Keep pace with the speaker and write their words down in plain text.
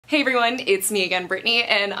Hey everyone, it's me again, Brittany,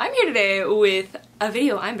 and I'm here today with a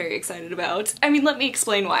video I'm very excited about. I mean, let me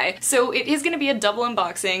explain why. So it is going to be a double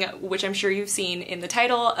unboxing, which I'm sure you've seen in the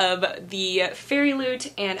title, of the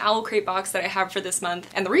fairyloot and OWLCRATE box that I have for this month.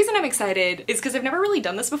 And the reason I'm excited is because I've never really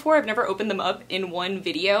done this before. I've never opened them up in one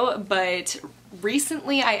video, but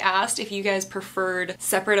recently I asked if you guys preferred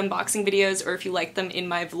separate unboxing videos or if you liked them in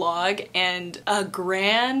my vlog, and a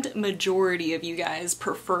grand majority of you guys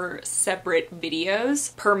prefer separate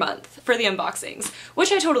videos per month for the unboxings,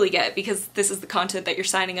 which I totally get because this is the content that you're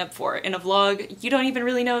signing up for. In a vlog, you don't even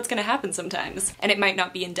really know what's gonna happen sometimes, and it might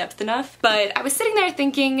not be in depth enough. But I was sitting there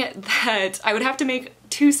thinking that I would have to make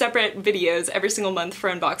two separate videos every single month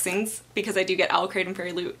for unboxings because I do get OWLCRATE and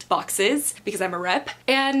fairyloot boxes because I'm a rep,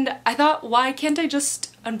 and I thought, why can't I just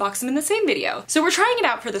unbox them in the same video? So we're trying it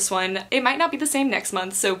out for this one. It might not be the same next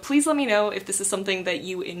month, so please let me know if this is something that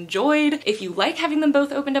you enjoyed, if you like having them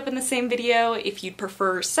both opened up in the same video, if you'd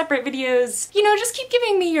prefer separate videos. You know, just keep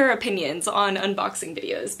giving me your opinions on unboxing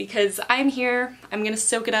videos because I'm here, I'm gonna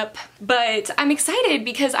soak it up. But I'm excited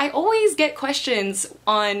because I always get questions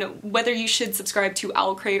on whether you should subscribe to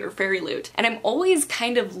OWLCRATE or fairyloot, and I'm always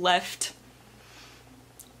kind of left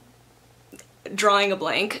drawing a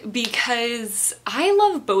blank because I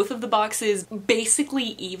love both of the boxes basically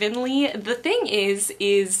evenly. The thing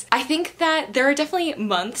is I think that there are definitely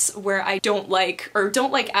months where I don't like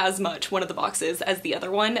as much one of the boxes as the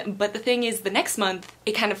other one, but the thing is the next month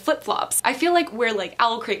it kind of flip-flops. I feel like where like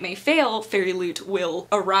OWLCRATE may fail, fairyloot will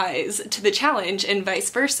arise to the challenge and vice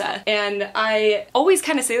versa. And I always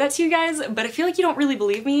kind of say that to you guys, but I feel like you don't really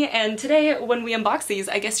believe me, and today when we unbox these,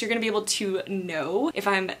 I guess you're gonna be able to know if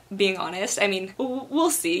I'm being honest. I mean,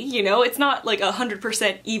 we'll see, you know, it's not like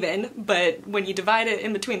 100% even, but when you divide it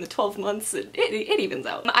in between the 12 months, it evens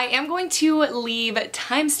out. I am going to leave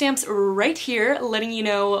timestamps right here letting you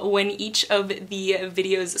know when each of the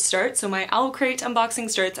videos start. So my OWLCRATE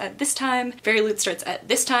unboxing starts at this time, fairyloot starts at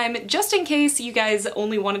this time, just in case you guys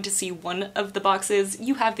only wanted to see one of the boxes.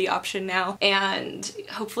 You have the option now, and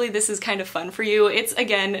hopefully this is kind of fun for you. It's,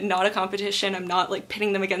 again, not a competition. I'm not like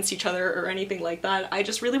pitting them against each other or anything like that. I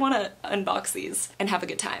just really want to unbox these and have a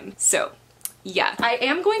good time. So yeah, I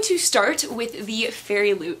am going to start with the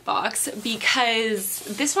fairyloot box because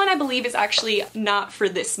this one I believe is actually not for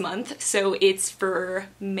this month, so it's for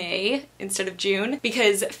May instead of June,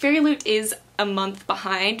 because fairyloot is a month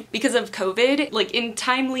behind because of COVID. Like, in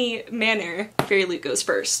timely manner, fairyloot goes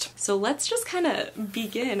first. So let's just kind of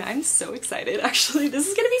begin. I'm so excited, actually. This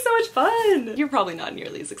is gonna be so much fun! You're probably not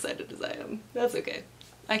nearly as excited as I am. That's okay.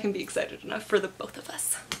 I can be excited enough for the both of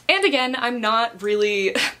us. And again, I'm not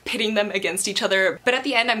really pitting them against each other, but at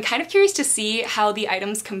the end I'm kind of curious to see how the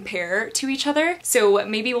items compare to each other. So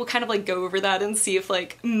maybe we'll kind of like go over that and see if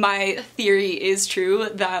like my theory is true,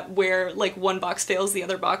 that where like one box fails, the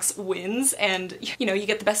other box wins, and you know, you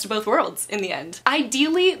get the best of both worlds in the end.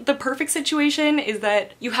 Ideally, the perfect situation is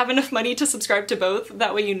that you have enough money to subscribe to both,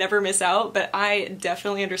 that way you never miss out, but I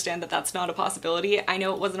definitely understand that that's not a possibility. I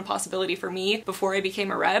know it wasn't a possibility for me before I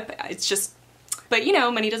became a rep. It's just, but you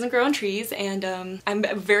know, money doesn't grow on trees, and I'm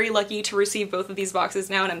very lucky to receive both of these boxes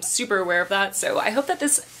now, and I'm super aware of that. So I hope that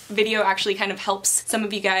this video actually kind of helps some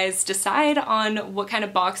of you guys decide on what kind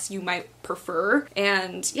of box you might prefer.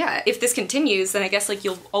 And yeah, if this continues, then I guess like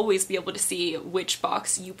you'll always be able to see which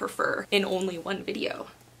box you prefer in only one video.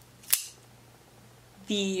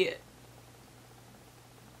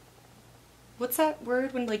 What's that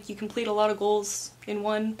word when like you complete a lot of goals in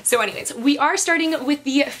one? So anyways, we are starting with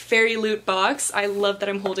the fairyloot box. I love that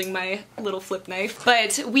I'm holding my little flip knife,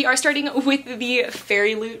 but we are starting with the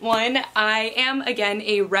fairyloot one. I am, again,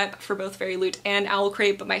 a rep for both fairyloot and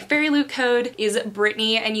OWLCRATE, but my fairyloot code is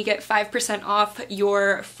Brittany, and you get 5% off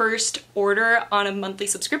your first order on a monthly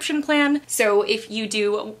subscription plan. So if you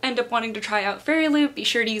do end up wanting to try out fairyloot, be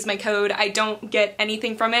sure to use my code. I don't get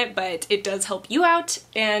anything from it, but it does help you out,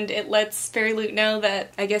 and it lets fairyloot know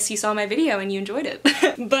that I guess you saw my video and you enjoyed it.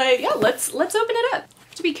 But yeah, let's open it up. I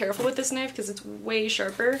have to be careful with this knife because it's way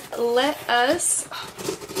sharper. Let us,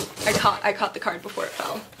 I caught the card before it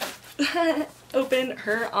fell. Open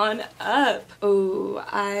her on up. Oh,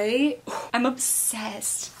 I'm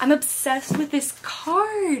obsessed. I'm obsessed with this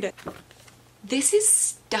card. This is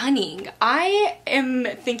stunning. I am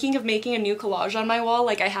thinking of making a new collage on my wall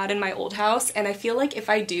like I had in my old house, and I feel like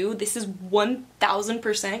if I do, this is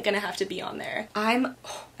 1000% gonna have to be on there. I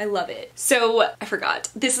love it. So I forgot.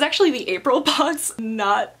 This is actually the April box,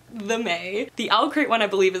 not the May. The OWLCRATE one I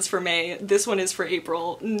believe is for May. This one is for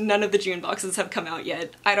April. None of the June boxes have come out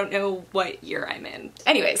yet. I don't know what year I'm in.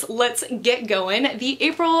 Anyways, let's get going. The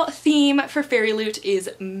April theme for Fairyloot is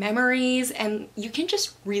memories, and you can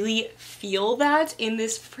just really feel that in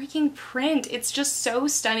this freaking print. It's just so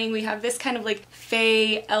stunning. We have this kind of like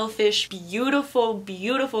fae, elfish, beautiful,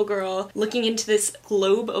 beautiful girl looking into this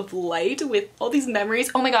globe of light with all these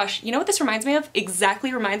memories. Oh my gosh, you know what this reminds me of?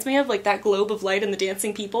 Exactly reminds me of, like, that globe of light and the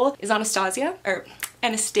dancing people is Anastasia,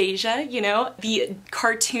 you know, the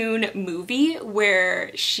cartoon movie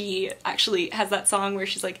where she actually has that song where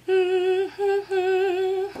she's like, you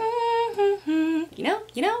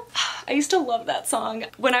know? I used to love that song.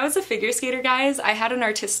 When I was a figure skater, guys, I had an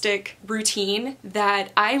artistic routine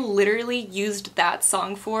that I literally used that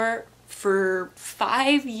song for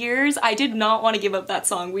 5 years. I did not want to give up that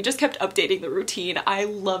song. We just kept updating the routine. I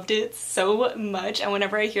loved it so much, and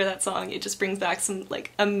whenever I hear that song, it just brings back some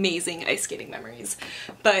like amazing ice skating memories.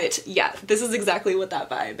 But yeah, this is exactly what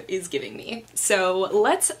that vibe is giving me. So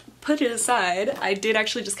let's put it aside. I did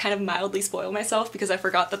actually just kind of mildly spoil myself because I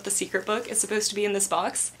forgot that the secret book is supposed to be in this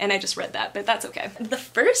box, and I just read that, but that's okay. The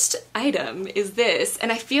first item is this,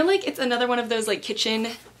 and I feel like it's another one of those like kitchen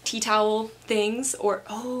tea towel things, or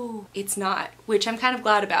oh, it's not, which I'm kind of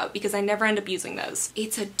glad about because I never end up using those.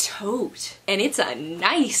 It's a tote, and it's a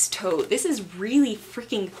nice tote. This is really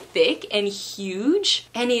freaking thick and huge,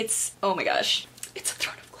 and it's, oh my gosh, it's a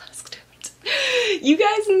Throne of Glass tote. You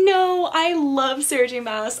guys know I love Sarah J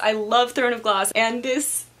Maas, I love Throne of Glass, and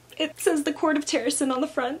this, it says the Court of Terracin on the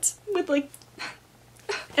front with like,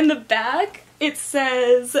 in the back it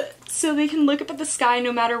says, so they can look up at the sky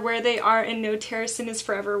no matter where they are and know Terracin is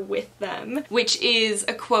forever with them, which is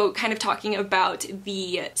a quote kind of talking about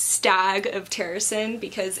the stag of Terracin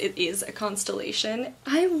because it is a constellation.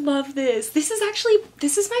 I love this. This is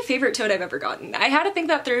my favorite tote I've ever gotten. I had to think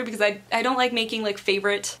that through because I don't like making like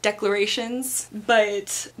favorite declarations,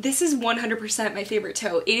 but this is 100% my favorite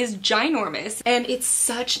tote. It is ginormous and it's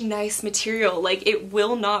such nice material. Like, it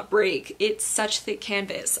will not break. It's such thick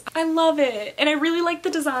canvas. I love it. And I really like the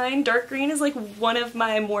design. Dark green is like one of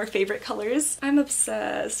my more favorite colors. I'm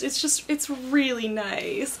obsessed. It's really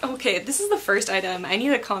nice. Okay, this is the first item. I need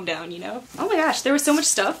to calm down, you know? Oh my gosh, there was so much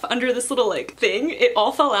stuff under this little like thing. It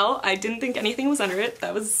all fell out. I didn't think anything was under it.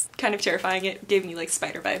 That was kind of terrifying. It gave me like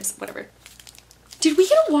spider vibes, whatever. Did we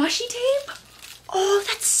get a washi tape? Oh,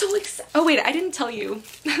 that's so exciting. Oh wait, I didn't tell you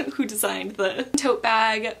who designed the tote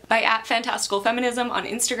bag. By @fantasticalfeminism on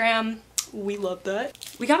Instagram. We love that.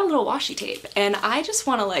 We got a little washi tape and I just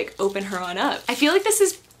want to like open her on up. I feel like this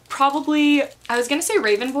is probably, I was gonna say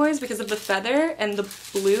Raven Boys because of the feather and the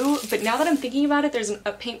blue, but now that I'm thinking about it, there's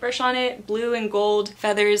a paintbrush on it, blue and gold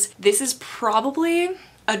feathers. This is probably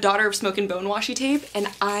a Daughter of Smoke and Bone washi tape, and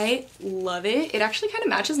I love it. It actually kind of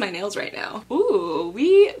matches my nails right now. Ooh,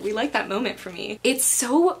 we like that moment for me. It's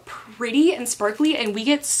so pretty and sparkly, and we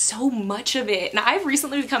get so much of it. And I've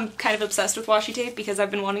recently become kind of obsessed with washi tape because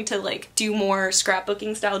I've been wanting to like do more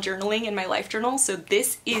scrapbooking style journaling in my life journal, so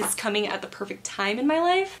this is coming at the perfect time in my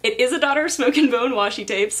life. It is a Daughter of Smoke and Bone washi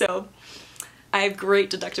tape, so I have great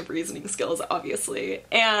deductive reasoning skills, obviously.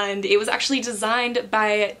 And it was actually designed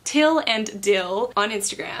by Till and Dill on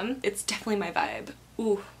Instagram. It's definitely my vibe.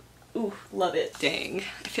 Ooh, ooh, love it. Dang.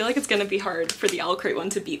 I feel like it's gonna be hard for the OWLCRATE one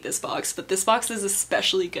to beat this box, but this box is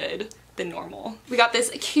especially good than normal. We got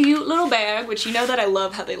this cute little bag, which you know that I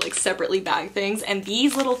love how they like separately bag things, and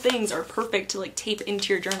these little things are perfect to like tape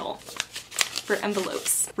into your journal for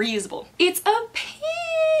envelopes. Reusable. It's a pin!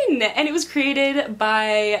 And it was created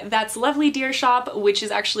by That's Lovely Dear Shop, which is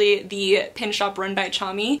actually the pin shop run by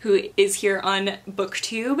Chami, who is here on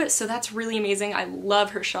BookTube. So that's really amazing. I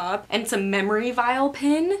love her shop. And it's a memory vial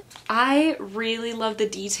pin. I really love the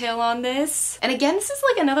detail on this. And again, this is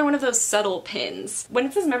like another one of those subtle pins. When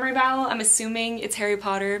it says memory vial, I'm assuming it's Harry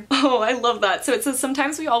Potter. Oh, I love that. So it says,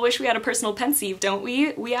 sometimes we all wish we had a personal pensieve, don't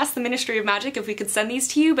we? We asked the Ministry of Magic if we could send these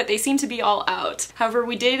to you, but they seem to be all out. However,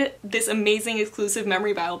 we did this amazing exclusive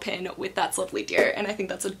memory vial pin with That's Lovely Dear, and I think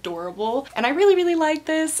that's adorable. And I really, really like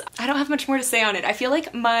this. I don't have much more to say on it. I feel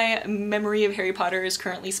like my memory of Harry Potter is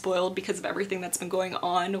currently spoiled because of everything that's been going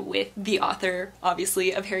on with the author,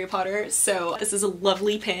 obviously, of Harry Potter. So this is a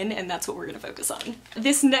lovely pin, and that's what we're gonna focus on.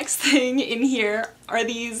 This next thing in here are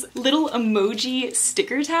these little emoji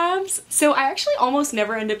sticker tabs. So I actually almost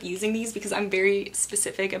never end up using these because I'm very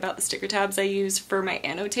specific about the sticker tabs I use for my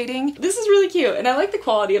annotating. This is really cute, and I like the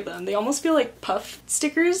quality of them. They almost feel like puff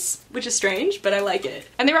stickers, which is strange, but I like it.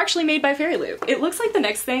 And they were actually made by Fairyloot. It looks like the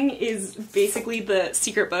next thing is basically the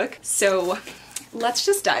secret book. So let's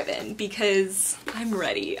just dive in because I'm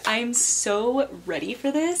ready. I'm so ready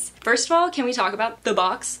for this. First of all, can we talk about the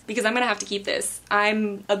box? Because I'm gonna have to keep this.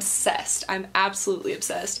 I'm obsessed. I'm absolutely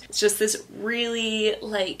obsessed. It's just this really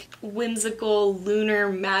like whimsical lunar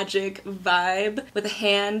magic vibe with a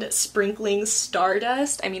hand sprinkling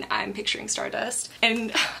stardust. I mean, I'm picturing stardust.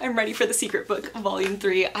 And I'm ready for The Secret Book Volume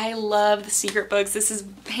 3. I love The Secret Books. This is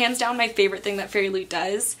hands down my favorite thing that fairyloot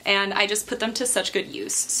does, and I just put them to such good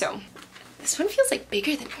use. So this one feels like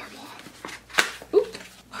bigger than normal. Oop.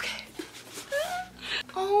 Okay.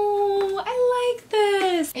 Oh, I like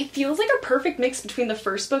this. It feels like a perfect mix between the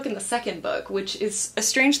first book and the second book, which is a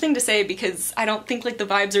strange thing to say because I don't think like the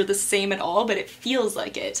vibes are the same at all, but it feels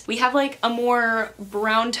like it. We have like a more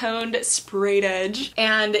brown toned sprayed edge,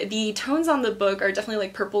 and the tones on the book are definitely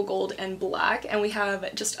like purple, gold, and black, and we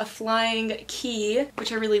have just a flying key,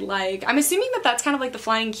 which I really like. I'm assuming that that's kind of like the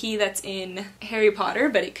flying key that's in Harry Potter,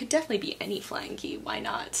 but it could definitely be any flying key. Why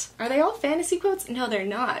not? Are they all fantasy quotes? No, they're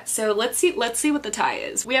not. So let's see what the tie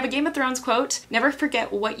is. We have a Game of Thrones quote, "Never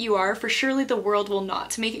forget what you are, for surely the world will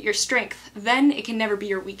not. Make it your strength, then it can never be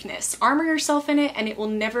your weakness. Armor yourself in it, and it will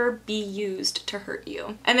never be used to hurt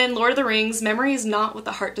you." And then Lord of the Rings, "Memory is not what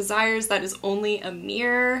the heart desires, that is only a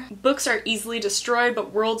mirror. Books are easily destroyed,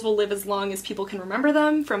 but worlds will live as long as people can remember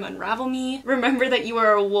them," from Unravel Me. "Remember that you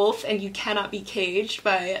are a wolf and you cannot be caged,"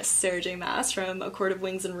 by Sarah J Maas from A Court of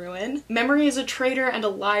Wings and Ruin. "Memory is a traitor and a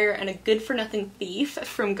liar and a good-for-nothing thief,"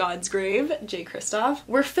 from God's Grave, J. Kristoff.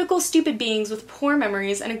 "We're fickle, stupid beings with poor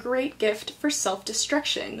memories and a great gift for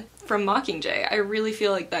self-destruction," from Mockingjay. I really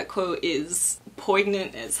feel like that quote is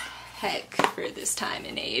poignant as heck for this time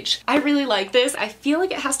and age. I really like this. I feel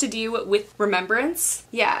like it has to do with remembrance.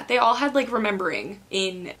 Yeah, they all had like remembering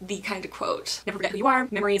in the kind of quote. "Never forget who you are,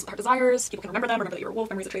 memories, heart desires, people can remember them, remember that you're a wolf,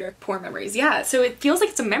 memories a traitor, poor memories." Yeah, so it feels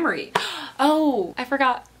like it's a memory. Oh, I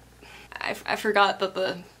forgot that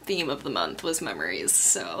the theme of the month was memories,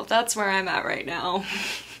 so that's where I'm at right now.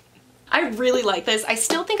 I really like this. I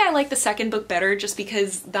still think I like the second book better just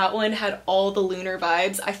because that one had all the lunar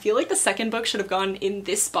vibes. I feel like the second book should have gone in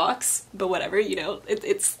this box, but whatever, you know,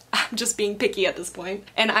 I'm just being picky at this point.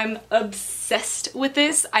 And I'm obsessed with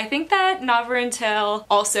this. I think that Navaruntel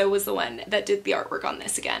also was the one that did the artwork on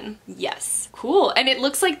this again. Yes. Cool. And it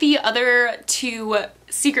looks like the other two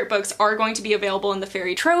secret books are going to be available in the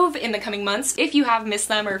Fairy Trove in the coming months. If you have missed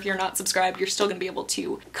them or if you're not subscribed, you're still gonna be able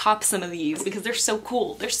to cop some of these because they're so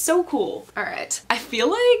cool. They're so cool. All right. I feel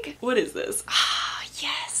like, what is this? Ah,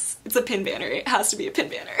 yes. It's a pin banner. It has to be a pin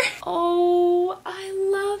banner. Oh, I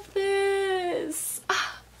love this.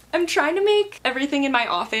 Ah. I'm trying to make everything in my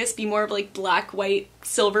office be more of like black, white,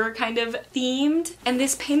 silver kind of themed. And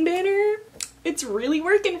this pin banner, it's really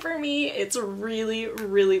working for me. It's really,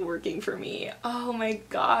 really working for me. Oh my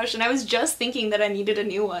gosh. And I was just thinking that I needed a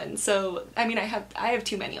new one. So, I mean, I have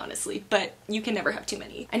too many, honestly, but you can never have too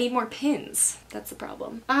many. I need more pins. That's the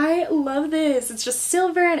problem. I love this. It's just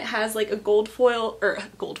silver and it has like a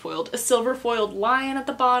a silver foiled lion at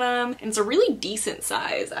the bottom. And it's a really decent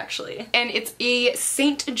size, actually. And it's a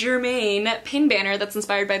Saint Germain pin banner that's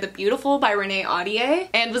inspired by The Beautiful by Renee Audier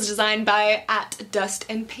and was designed by @Dust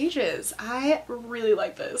and Pages. I really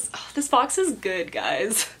like this. Oh, this box is good,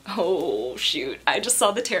 guys. Oh shoot, I just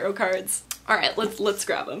saw the tarot cards. All right, let's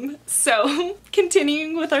grab them. So,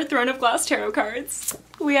 continuing with our Throne of Glass tarot cards,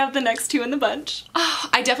 we have the next two in the bunch. Oh,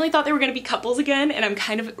 I definitely thought they were gonna be couples again, and I'm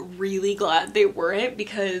kind of really glad they weren't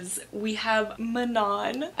because we have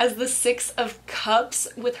Manon as the Six of Cups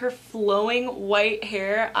with her flowing white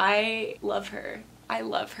hair. I love her. I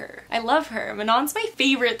love her. I love her. Manon's my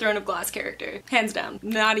favorite Throne of Glass character. Hands down.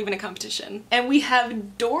 Not even a competition. And we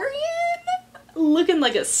have Dorian looking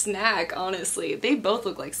like a snack, honestly. They both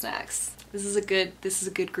look like snacks. This is a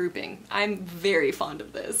good grouping. I'm very fond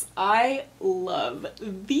of this. I love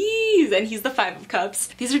these. And he's the Five of Cups.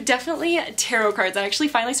 These are definitely tarot cards. I actually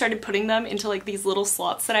finally started putting them into like these little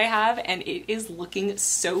slots that I have, and it is looking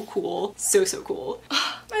so cool. So cool.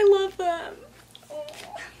 I love them.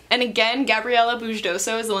 And again, Gabriella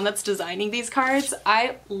Bujdoso is the one that's designing these cards.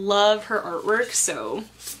 I love her artwork, so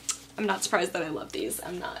I'm not surprised that I love these.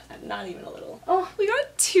 I'm not even a little. Oh, we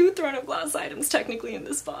got two Throne of Glass items technically in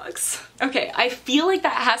this box. Okay, I feel like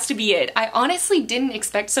that has to be it. I honestly didn't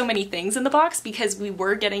expect so many things in the box because we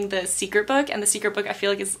were getting the secret book, and the secret book I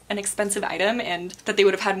feel like is an expensive item, and that they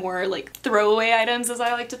would have had more like throwaway items as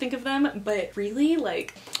I like to think of them, but really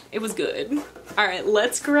like it was good. All right,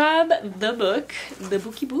 let's grab the book, the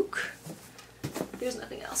bookie book. There's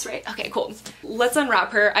nothing else, right? Okay, cool. Let's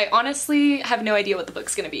unwrap her. I honestly have no idea what the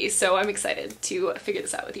book's gonna be, so I'm excited to figure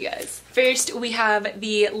this out with you guys. First, we have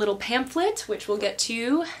the little pamphlet, which we'll get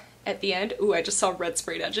to at the end. Ooh, I just saw red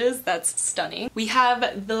sprayed edges. That's stunning. We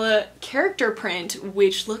have the character print,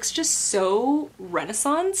 which looks just so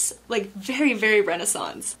Renaissance, like very, very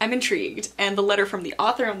Renaissance. I'm intrigued. And the letter from the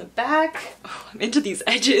author on the back. Oh, I'm into these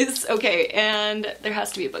edges. Okay, and there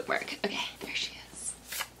has to be a bookmark. Okay, there she is.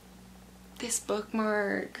 This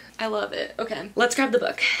bookmark. I love it. Okay, let's grab the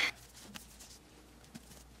book.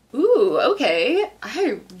 Ooh, okay.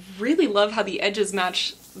 I really love how the edges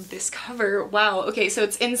match this cover. Wow. Okay, so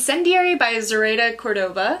it's Incendiary by Zoraida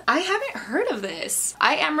Cordova. I haven't heard of this.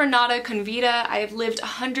 I am Renata Convita. I have lived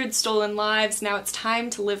 100 stolen lives. Now it's time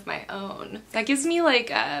to live my own. That gives me like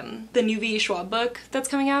the new V. Schwab book that's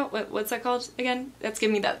coming out. What's that called again? That's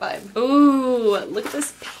giving me that vibe. Ooh, look at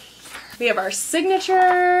this page. We have our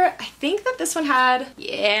signature. I think that this one had,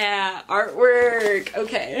 yeah, artwork.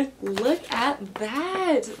 Okay, look at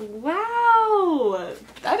that. Wow,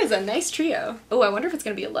 that is a nice trio. Oh, I wonder if it's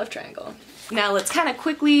gonna be a love triangle. Now let's kind of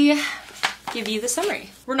quickly give you the summary.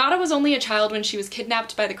 Renata was only a child when she was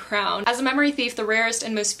kidnapped by the crown. As a memory thief, the rarest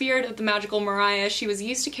and most feared of the magical Mariah, she was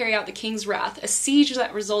used to carry out the king's wrath, a siege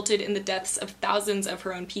that resulted in the deaths of thousands of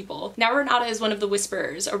her own people. Now Renata is one of the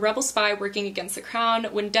Whisperers, a rebel spy working against the crown.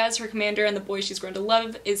 When Des, her commander, and the boy she's grown to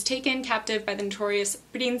love, is taken captive by the notorious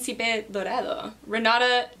Príncipe Dorado,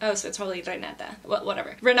 Renata, oh, so it's probably Renata, well,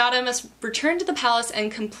 whatever. Renata must return to the palace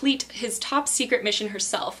and complete his top secret mission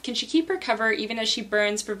herself. Can she keep her cover even as she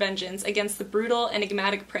burns for vengeance against the brutal,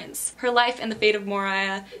 enigmatic prince? Her life and the fate of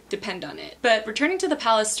Mariah depend on it. But returning to the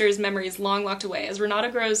palace stirs memories long locked away. As Renata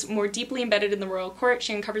grows more deeply embedded in the royal court,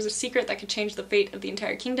 she uncovers a secret that could change the fate of the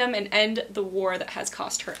entire kingdom and end the war that has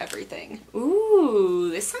cost her everything. Ooh,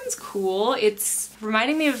 this sounds cool. It's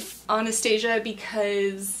reminding me of Anastasia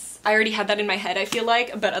because I already had that in my head, I feel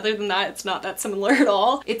like, but other than that, it's not that similar at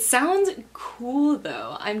all. It sounds cool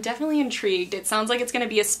though. I'm definitely intrigued. It sounds like it's gonna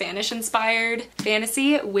be a Spanish-inspired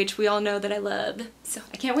fantasy, which we all know that I love. So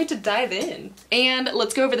I can't wait to dive in. And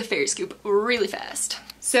let's go over the fairy scoop really fast.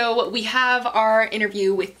 So we have our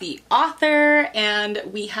interview with the author, and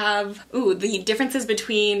we have, ooh, the differences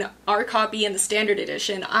between our copy and the standard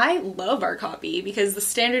edition. I love our copy because the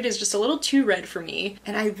standard is just a little too red for me,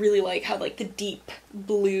 and I really like how like the deep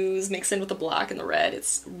blues mix in with the black and the red.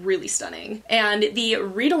 It's really stunning. And the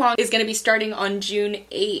read-along is going to be starting on June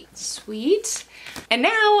 8th. Sweet. And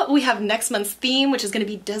now we have next month's theme, which is going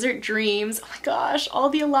to be Desert Dreams. Oh my gosh, all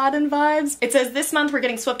the Aladdin vibes. It says this month we're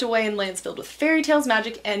getting swept away in lands filled with fairy tales,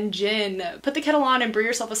 magic, and gin. Put the kettle on and brew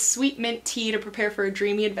yourself a sweet mint tea to prepare for a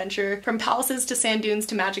dreamy adventure from palaces to sand dunes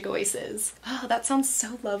to magic oases. Oh, that sounds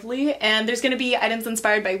so lovely. And there's going to be items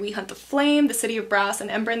inspired by We Hunt the Flame, The City of Brass, An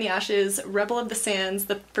Ember in the Ashes, Rebel of the Sands,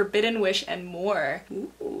 The Forbidden Wish, and more.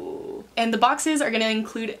 Ooh. And the boxes are going to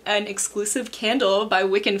include an exclusive candle by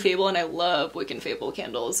Wiccan Fable, and I love Wiccan Fable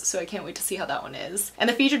candles, so I can't wait to see how that one is. And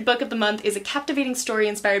the featured book of the month is a captivating story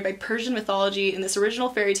inspired by Persian mythology. In this original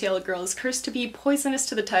fairy tale, a girl is cursed to be poisonous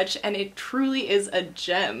to the touch, and it truly is a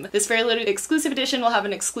gem. This fairyloot exclusive edition will have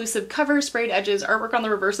an exclusive cover, sprayed edges, artwork on the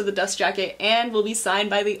reverse of the dust jacket, and will be signed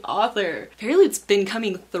by the author. Fairyloot's been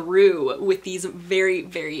coming through with these very,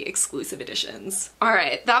 very exclusive editions.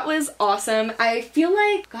 Alright, that was awesome. I feel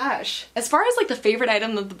like, gosh, as far as like the favorite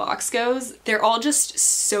item of the box goes, they're all just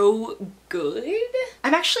so good.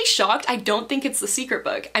 I'm actually shocked. I don't think it's the secret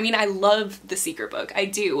book. I mean, I love the secret book. I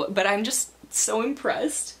do, but I'm just so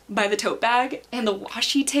impressed by the tote bag and the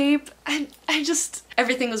washi tape. I just,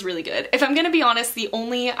 everything was really good. If I'm gonna be honest, the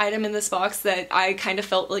only item in this box that I kind of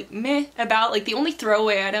felt like meh about, like the only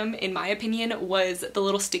throwaway item in my opinion was the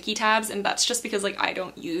little sticky tabs, and that's just because like I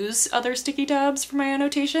don't use other sticky tabs for my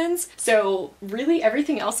annotations. So really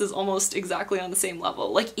everything else is almost exactly on the same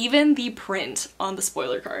level. Like even the print on the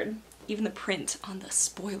spoiler card. Even the print on the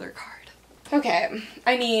spoiler card. Okay,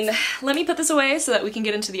 I mean, let me put this away so that we can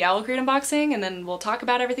get into the OWLCRATE unboxing, and then we'll talk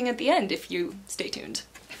about everything at the end if you stay tuned.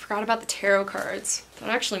 I forgot about the tarot cards. That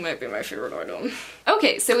actually might be my favorite item.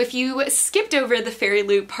 Okay, so if you skipped over the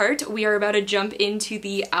fairyloot part, we are about to jump into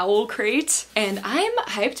the OWLCRATE, and I'm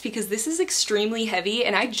hyped because this is extremely heavy,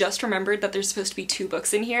 and I just remembered that there's supposed to be 2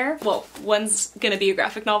 books in here. Well, one's gonna be a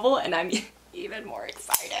graphic novel, and I'm even more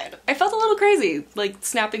excited. I felt a little crazy, like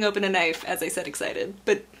snapping open a knife as I said excited,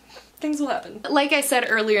 but things will happen. Like I said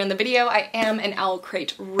earlier in the video, I am an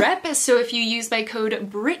OWLCRATE rep, so if you use my code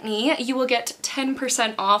Brittany, you will get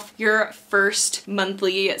 10% off your first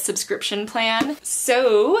monthly subscription plan.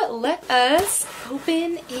 So let us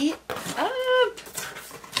open it up.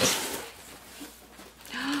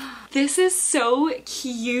 This is so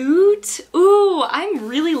cute. Ooh, I'm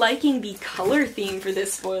really liking the color theme for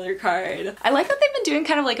this spoiler card. I like that they've been doing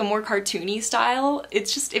kind of like a more cartoony style.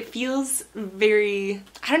 It's just, it feels very,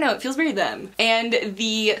 I don't know, it feels very them. And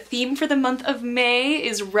the theme for the month of May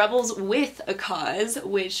is Rebels with a Cause,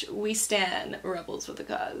 which we stan Rebels with a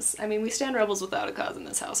Cause. I mean, we stan Rebels without a cause in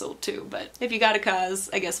this household too, but if you got a cause,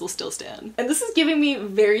 I guess we'll still stan. And this is giving me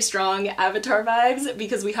very strong Avatar vibes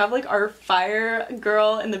because we have like our fire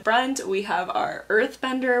girl in the front, we have our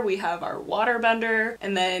earthbender, we have our waterbender,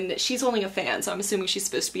 and then she's holding a fan, so I'm assuming she's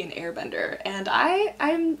supposed to be an airbender. And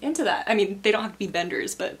I'm into that. I mean, they don't have to be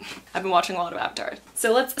benders, but I've been watching a lot of Avatar.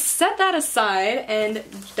 So let's set that aside and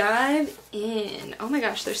dive in. Oh my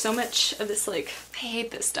gosh, there's so much of this, like, I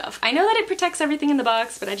hate this stuff. I know that it protects everything in the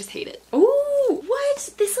box, but I just hate it. Ooh,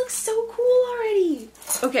 what? This looks so cool already.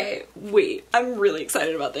 Okay, wait, I'm really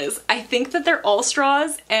excited about this. I think that they're all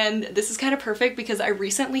straws, and this is kind of perfect because I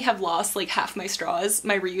recently have lost like half my straws,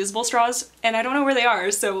 my reusable straws, and I don't know where they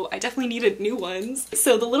are, so I definitely needed new ones.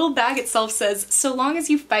 So the little bag itself says, "So long as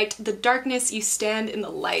you fight the darkness, you stand in the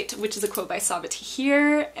light," which is a quote by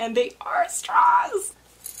Sabatier, and they are straws.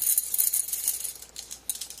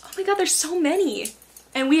 Oh my god, there's so many.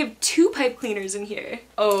 And we have 2 pipe cleaners in here.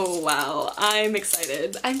 Oh wow, I'm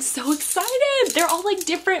excited. I'm so excited! They're all like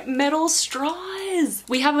different metal straws.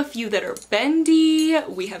 We have a few that are bendy,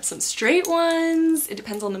 we have some straight ones. It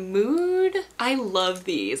depends on the mood. I love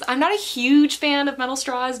these. I'm not a huge fan of metal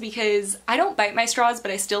straws because I don't bite my straws,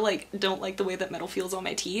 but I still like don't like the way that metal feels on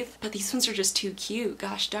my teeth. But these ones are just too cute.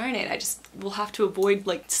 Gosh darn it, I just will have to avoid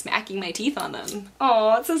like smacking my teeth on them.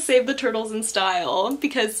 Oh, it says save the turtles in style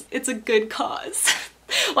because it's a good cause.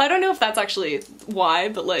 Well, I don't know if that's actually why,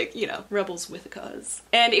 but like, you know, Rebels with a Cause.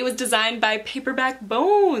 And it was designed by Paperback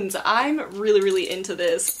Bones. I'm really into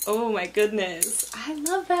this. Oh my goodness. I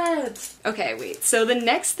love that. Okay, wait. So the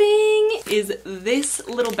next thing is this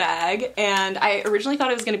little bag, and I originally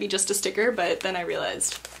thought it was gonna be just a sticker, but then I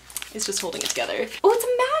realized it's just holding it together. Oh, it's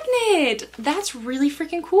a magnet! That's really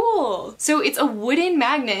freaking cool. So it's a wooden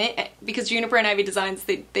magnet because Juniper and Ivy Designs,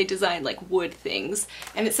 they design like wood things.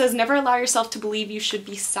 And it says, "Never allow yourself to believe you should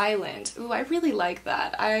be silent." Ooh, I really like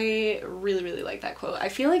that. I really like that quote. I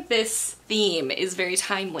feel like this theme is very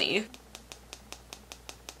timely.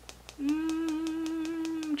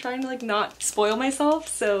 I'm trying to like not spoil myself,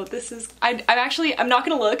 so this is, I'm not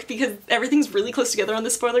gonna look because everything's really close together on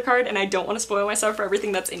this spoiler card and I don't want to spoil myself for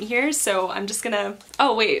everything that's in here, so I'm just gonna,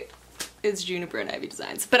 oh wait, it's Juniper and Ivy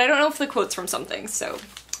Designs, but I don't know if the quote's from something, so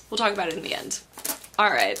we'll talk about it in the end.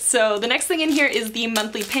 Alright, so the next thing in here is the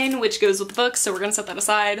monthly pin, which goes with the book, so we're gonna set that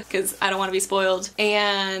aside because I don't want to be spoiled.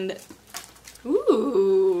 And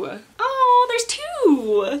ooh, oh, there's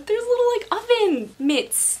 2! There's little like oven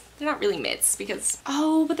mitts. They're not really mitts because,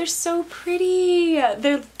 oh, but they're so pretty.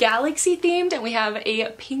 They're galaxy themed and we have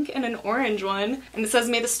a pink and an orange one. And it says,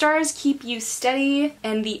 "May the stars keep you steady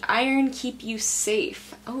and the iron keep you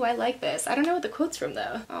safe." Oh, I like this. I don't know what the quote's from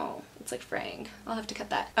though. Oh, it's like fraying. I'll have to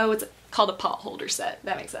cut that. Oh, it's called a pot holder set.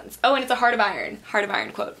 That makes sense. Oh, and it's a Heart of Iron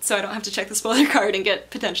quote, so I don't have to check the spoiler card and get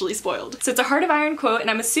potentially spoiled. So it's a Heart of Iron quote, and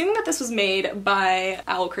I'm assuming that this was made by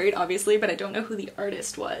OWLCRATE, obviously, but I don't know who the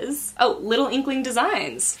artist was. Oh, Little Inkling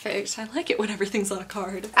Designs. Perfect. I like it when everything's on a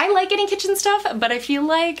card. I like getting kitchen stuff, but I feel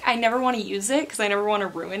like I never want to use it because I never want to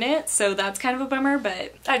ruin it, so that's kind of a bummer,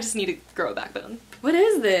 but I just need to grow a backbone. What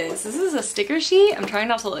is this? This is a sticker sheet? I'm trying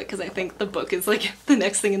not to look because I think the book is like the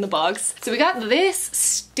next thing in the box. So we got this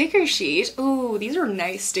sticker sheet. Ooh, these are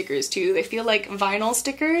nice stickers too. They feel like vinyl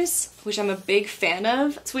stickers, which I'm a big fan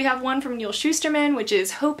of. So we have one from Neil Shusterman, which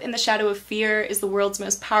is "Hope in the shadow of fear is the world's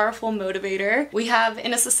most powerful motivator." We have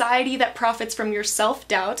 "In a society that profits from your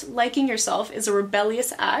self-doubt, liking yourself is a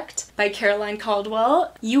rebellious act" by Caroline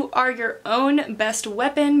Caldwell. "You are your own best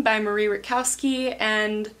weapon" by Marie Rakowski,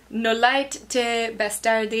 and "Nolite te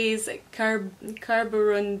bastardes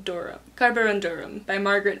carborundorum" by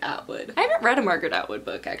Margaret Atwood. I haven't read a Margaret Atwood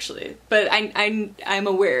book actually, but I'm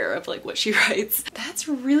aware of like what she writes. That's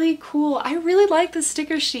really cool. I really like the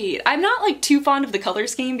sticker sheet. I'm not like too fond of the color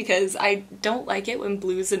scheme because I don't like it when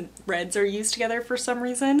blues and reds are used together for some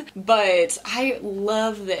reason, but I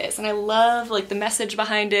love this and I love like the message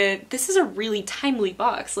behind it. This is a really timely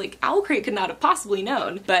box. Like OWLCRATE could not have possibly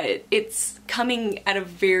known, but it's coming at a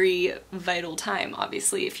very vital time,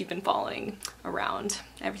 obviously, if you've been following around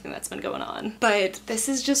everything that's been going on. But this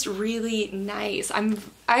is just really nice.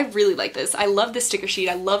 I really like this. I love this sticker sheet.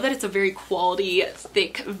 I love that it's a very quality,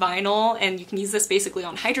 thick vinyl, and you can use this basically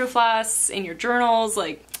on hydro flasks, in your journals,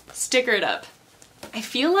 like sticker it up. I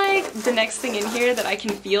feel like the next thing in here that I can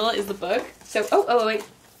feel is the book. So, oh wait.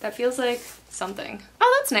 That feels like something.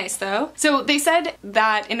 Oh, that's nice though. So they said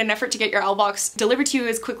that in an effort to get your OWL box delivered to you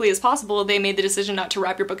as quickly as possible, they made the decision not to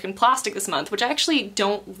wrap your book in plastic this month, which I actually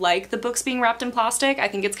don't like the books being wrapped in plastic. I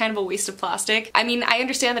think it's kind of a waste of plastic. I mean, I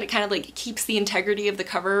understand that it kind of like keeps the integrity of the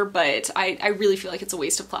cover, but I really feel like it's a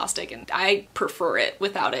waste of plastic and I prefer it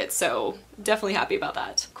without it, so definitely happy about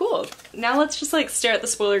that. Cool. Now let's just like stare at the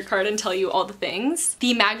spoiler card and tell you all the things.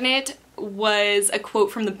 The magnet was a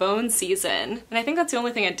quote from the Bone season, and I think that's the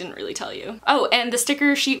only thing I didn't really tell you. Oh, and the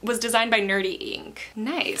sticker sheet was designed by Nerdy Ink.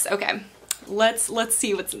 Nice, okay. Let's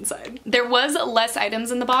see what's inside. There was less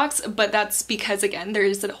items in the box, but that's because again,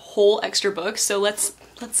 there's a whole extra book, so let's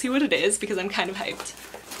see what it is because I'm kind of hyped.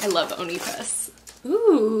 I love Oni Press.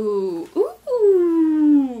 Ooh, ooh.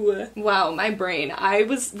 Wow, my brain. I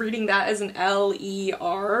was reading that as an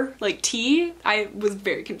L-E-R, like T. I was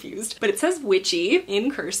very confused. But it says witchy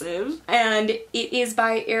in cursive, and it is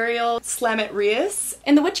by Ariel Slamet-Rios.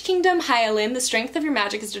 In the Witch Kingdom, Hyalin, the strength of your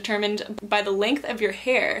magic is determined by the length of your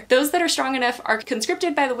hair. Those that are strong enough are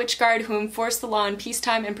conscripted by the Witch Guard who enforce the law in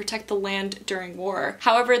peacetime and protect the land during war.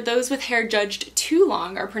 However, those with hair judged too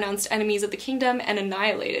long are pronounced enemies of the kingdom and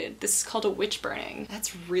annihilated. This is called a witch burning.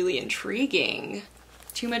 That's really intriguing.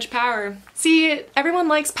 Too much power. See, everyone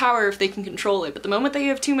likes power if they can control it, but the moment that you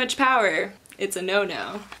have too much power, it's a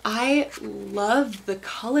no-no. I love the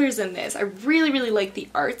colors in this. I really like the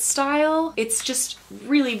art style. It's just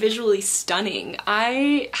really visually stunning.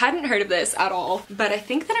 I hadn't heard of this at all, but I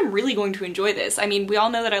think that I'm really going to enjoy this. I mean, we all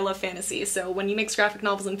know that I love fantasy, so when you mix graphic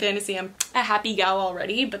novels and fantasy, I'm a happy gal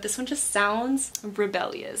already, but this one just sounds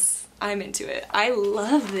rebellious. I'm into it. I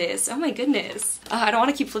love this. Oh my goodness. I don't want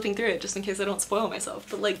to keep flipping through it just in case I don't spoil myself,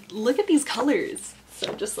 but like, look at these colors.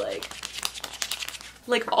 So just like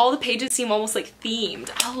all the pages seem almost like themed.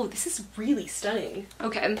 Oh, this is really stunning.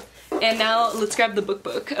 Okay, and now let's grab the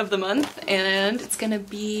book of the month, and it's gonna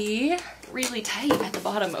be really tight at the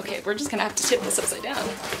bottom. Okay, we're just gonna have to tip this upside down.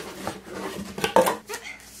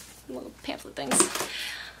 Little pamphlet things.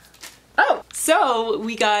 Oh, so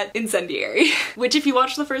we got Incendiary, which if you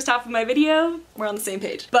watched the first half of my video, we're on the same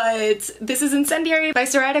page. But this is Incendiary by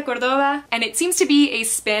Soraya Cordova, and it seems to be a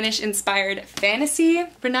Spanish-inspired fantasy.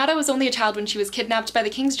 Renata was only a child when she was kidnapped by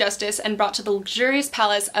the King's Justice and brought to the luxurious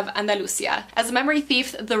palace of Andalusia. As a memory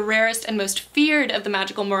thief, the rarest and most feared of the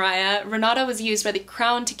magical Mariah, Renata was used by the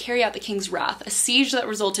crown to carry out the King's wrath, a siege that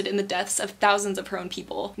resulted in the deaths of thousands of her own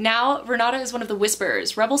people. Now, Renata is one of the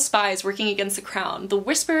Whisperers, rebel spies working against the crown. The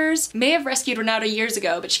Whisperers may have rescued Renata years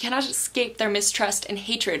ago, but she cannot escape their mistrust and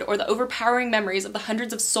hatred or the overpowering memories of the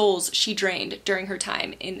hundreds of souls she drained during her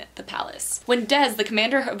time in the palace. When Des, the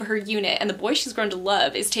commander of her unit and the boy she's grown to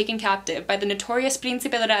love, is taken captive by the notorious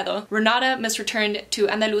Príncipe Dorado, Renata must return to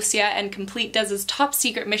Andalusia and complete Des's top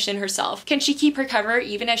secret mission herself. Can she keep her cover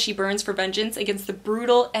even as she burns for vengeance against the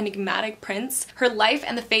brutal, enigmatic prince? Her life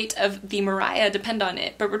and the fate of the Mariah depend on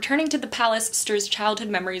it, but returning to the palace stirs childhood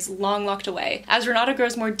memories long locked away. As Renata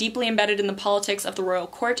grows more deeply embedded in the politics of the royal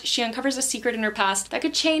court, she uncovers a secret in her past that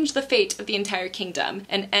could change the fate of the entire kingdom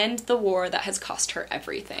and end the war that has cost her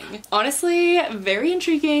everything. Honestly, very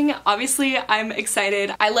intriguing. Obviously, I'm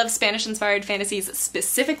excited. I love Spanish-inspired fantasies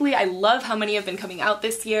specifically. I love how many have been coming out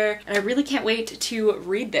this year, and I really can't wait to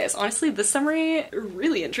read this. Honestly, the summary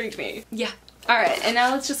really intrigued me. Yeah. Alright, and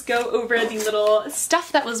now let's just go over the little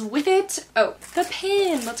stuff that was with it. Oh, the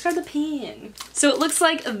pin! Let's grab the pin. So it looks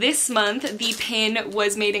like this month the pin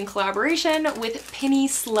was made in collaboration with Penny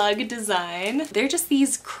Slug Design. They're just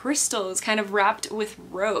these crystals kind of wrapped with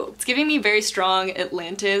rope. It's giving me very strong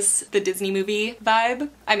Atlantis, the Disney movie vibe.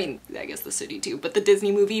 I mean, I guess the city too, but the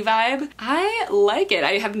Disney movie vibe. I like it.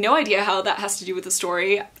 I have no idea how that has to do with the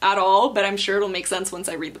story at all, but I'm sure it'll make sense once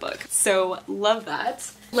I read the book. So love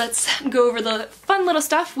that. Let's go over the fun little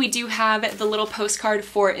stuff. We do have the little postcard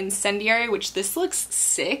for Incendiary, which this looks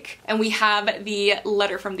sick. And we have the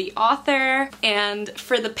letter from the author. And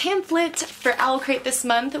for the pamphlet for OWLCRATE this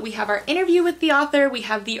month, we have our interview with the author. We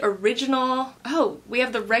have the original. Oh, we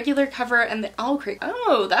have the regular cover and the OWLCRATE.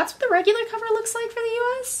 Oh, that's what the regular cover looks like for the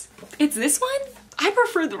US? It's this one? I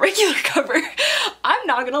prefer the regular cover. I'm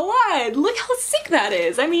not gonna lie. Look how sick that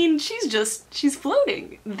is. I mean, she's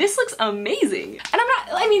floating. This looks amazing. And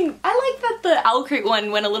I mean, I like that the OWLCRATE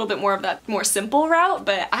one went a little bit more of that more simple route,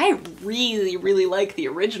 but I really like the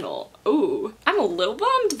original. Ooh, I'm a little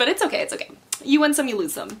bummed, but it's okay, it's okay. You win some, you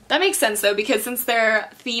lose some. That makes sense though, because since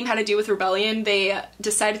their theme had to do with rebellion, they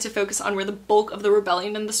decided to focus on where the bulk of the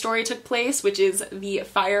rebellion in the story took place, which is the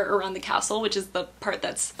fire around the castle, which is the part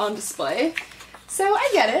that's on display. So I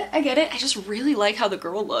get it. I just really like how the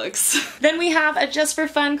girl looks. Then we have a just for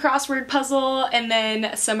fun crossword puzzle, and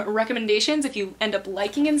then some recommendations if you end up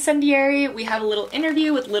liking Incendiary. We have a little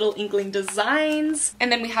interview with Little Inkling Designs,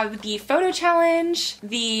 and then we have the photo challenge,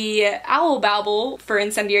 the Owl Babble for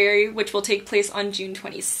Incendiary, which will take place on June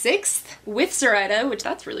 26th with Zoraida, which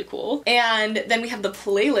that's really cool. And then we have the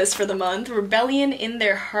playlist for the month, Rebellion in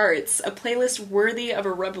Their Hearts, a playlist worthy of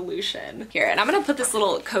a revolution. Here, and I'm gonna put this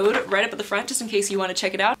little code right up at the front just in case you want to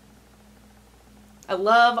check it out. I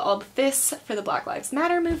love all the fists for the Black Lives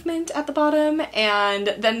Matter movement at the bottom,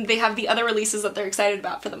 and then they have the other releases that they're excited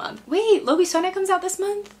about for the month. Wait, Lobi Sona comes out this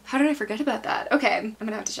month? How did I forget about that? Okay, I'm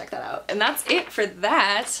gonna have to check that out. And that's it for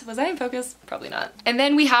that. Was I in focus? Probably not. And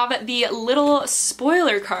then we have the little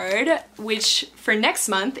spoiler card, which for next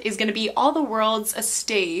month is gonna be All the World's a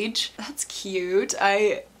Stage. That's cute.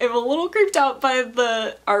 I am a little creeped out by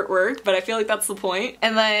the artwork, but I feel like that's the point.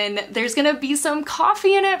 And then there's gonna be some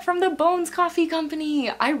coffee in it from the Bones Coffee Company.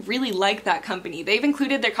 I really like that company. They've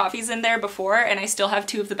included their coffees in there before, and I still have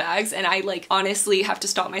 2 of the bags, and I like honestly have to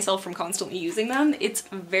stop myself from constantly using them. It's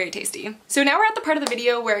very tasty. So now we're at the part of the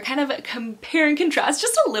video where I kind of compare and contrast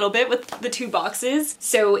just a little bit with the 2 boxes.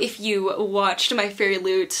 So if you watched my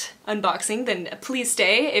fairyloot unboxing, then please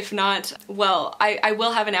stay. If not, well, I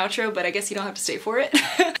will have an outro, but I guess you don't have to stay for it.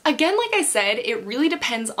 Again, like I said, it really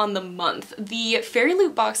depends on the month. The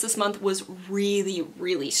fairyloot box this month was really,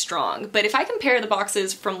 really strong, but if I compare the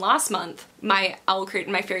boxes from last month, my OWLCRATE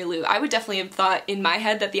and my fairyloot, I would definitely have thought in my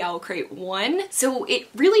head that the OWLCRATE won. So it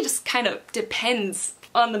really just kind of depends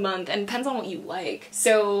on the month and depends on what you like.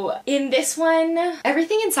 So in this one,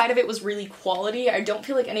 everything inside of it was really quality. I don't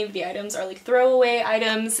feel like any of the items are like throwaway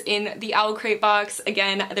items. In the OWLCRATE box,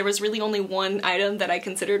 again, there was really only one item that I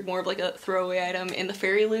considered more of like a throwaway item in the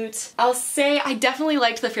fairyloot. I'll say I definitely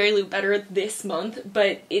liked the fairyloot better this month,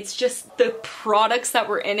 but it's just the products that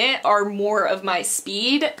were in it are more of my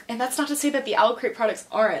speed. And that's not to say that the OWLCRATE products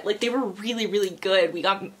aren't. Like, they were really, really good. We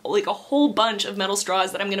got like a whole bunch of metal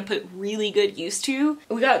straws that I'm gonna put really good use to.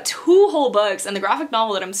 We got 2 whole books and the graphic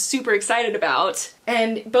novel that I'm super excited about.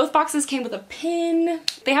 And both boxes came with a pin.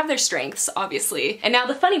 They have their strengths, obviously. And now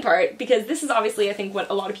the funny part, because this is obviously I think what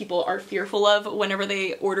a lot of people are fearful of whenever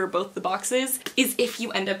they order both the boxes, is if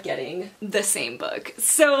you end up getting the same book.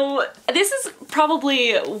 So this is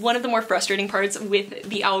probably one of the more frustrating parts with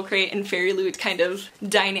the OWLCRATE and fairyloot kind of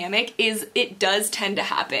dynamic, is it does tend to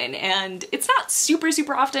happen. And it's not super,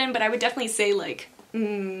 super often, but I would definitely say like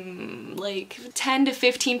 10 to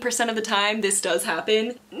 15% of the time this does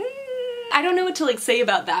happen. I don't know what to like say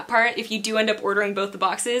about that part. If you do end up ordering both the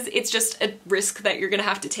boxes, it's just a risk that you're gonna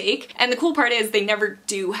have to take. And the cool part is they never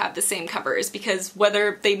do have the same covers, because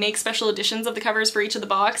whether they make special editions of the covers for each of the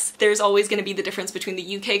box, there's always gonna be the difference between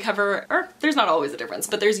the UK cover, or there's not always a difference,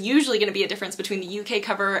 but there's usually gonna be a difference between the UK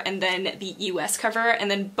cover and then the US cover. And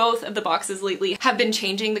then both of the boxes lately have been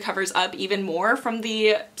changing the covers up even more from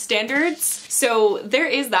the standards. So there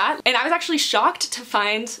is that. And I was actually shocked to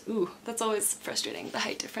find, ooh, that's always frustrating, the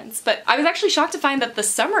height difference, but I was actually shocked to find that the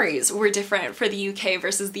summaries were different for the UK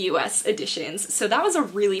versus the US editions. So that was a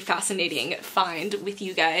really fascinating find with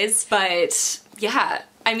you guys. But yeah,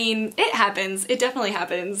 I mean, it happens. It definitely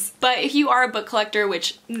happens. But if you are a book collector,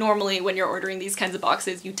 which normally when you're ordering these kinds of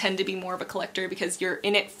boxes, you tend to be more of a collector because you're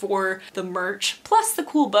in it for the merch, plus the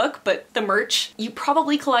cool book, but the merch, you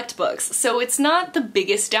probably collect books. So it's not the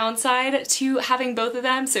biggest downside to having both of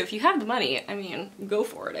them. So if you have the money, I mean, go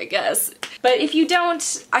for it, I guess. But if you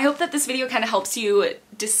don't, I hope that this video kind of helps you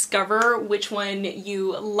discover which one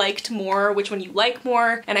you liked more, which one you like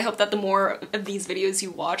more, and I hope that the more of these videos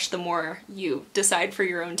you watch, the more you decide for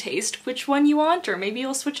your own taste which one you want, or maybe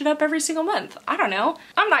you'll switch it up every single month. I don't know.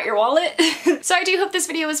 I'm not your wallet. So I do hope this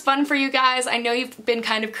video was fun for you guys. I know you've been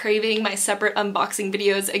kind of craving my separate unboxing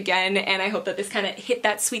videos again, and I hope that this kind of hit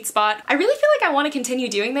that sweet spot. I really feel like I want to continue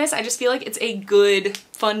doing this. I just feel like it's a good,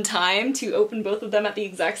 fun time to open both of them at the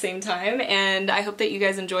exact same time, and I hope that you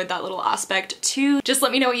guys enjoyed that little aspect too. Just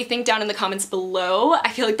let me know what you think down in the comments below. I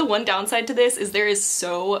feel like the one downside to this is there is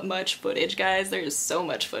so much footage, guys. There is so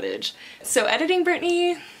much footage. So editing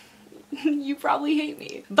Brittany, you probably hate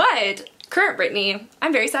me. But current Brittany,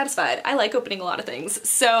 I'm very satisfied. I like opening a lot of things.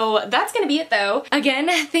 So that's gonna be it though. Again,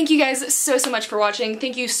 thank you guys so much for watching.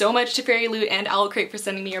 Thank you so much to fairyloot and OWLCRATE for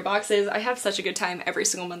sending me your boxes. I have such a good time every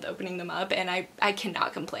single month opening them up, and I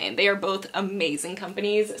cannot complain. They are both amazing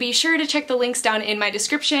companies. Be sure to check the links down in my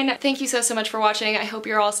description. Thank you so much for watching. I hope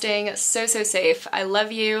you're all staying so safe. I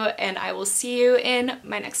love you, and I will see you in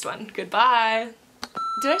my next one. Goodbye.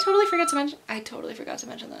 Did I totally forget to mention? I totally forgot to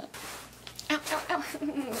mention that. Ow, ow,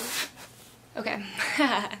 ow. Okay,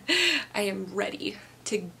 I am ready to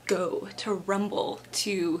to go, to rumble,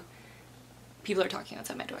 to people are talking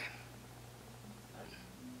outside my door.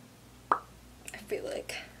 I feel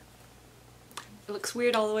like it looks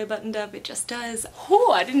weird all the way buttoned up. It just does.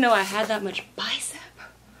 Oh, I didn't know I had that much bicep.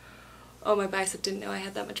 Oh, my bicep didn't know I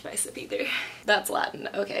had that much bicep either. That's Latin.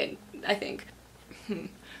 Okay, I think.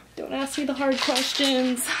 Don't ask me the hard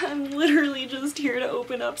questions. I'm literally just here to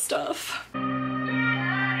open up stuff.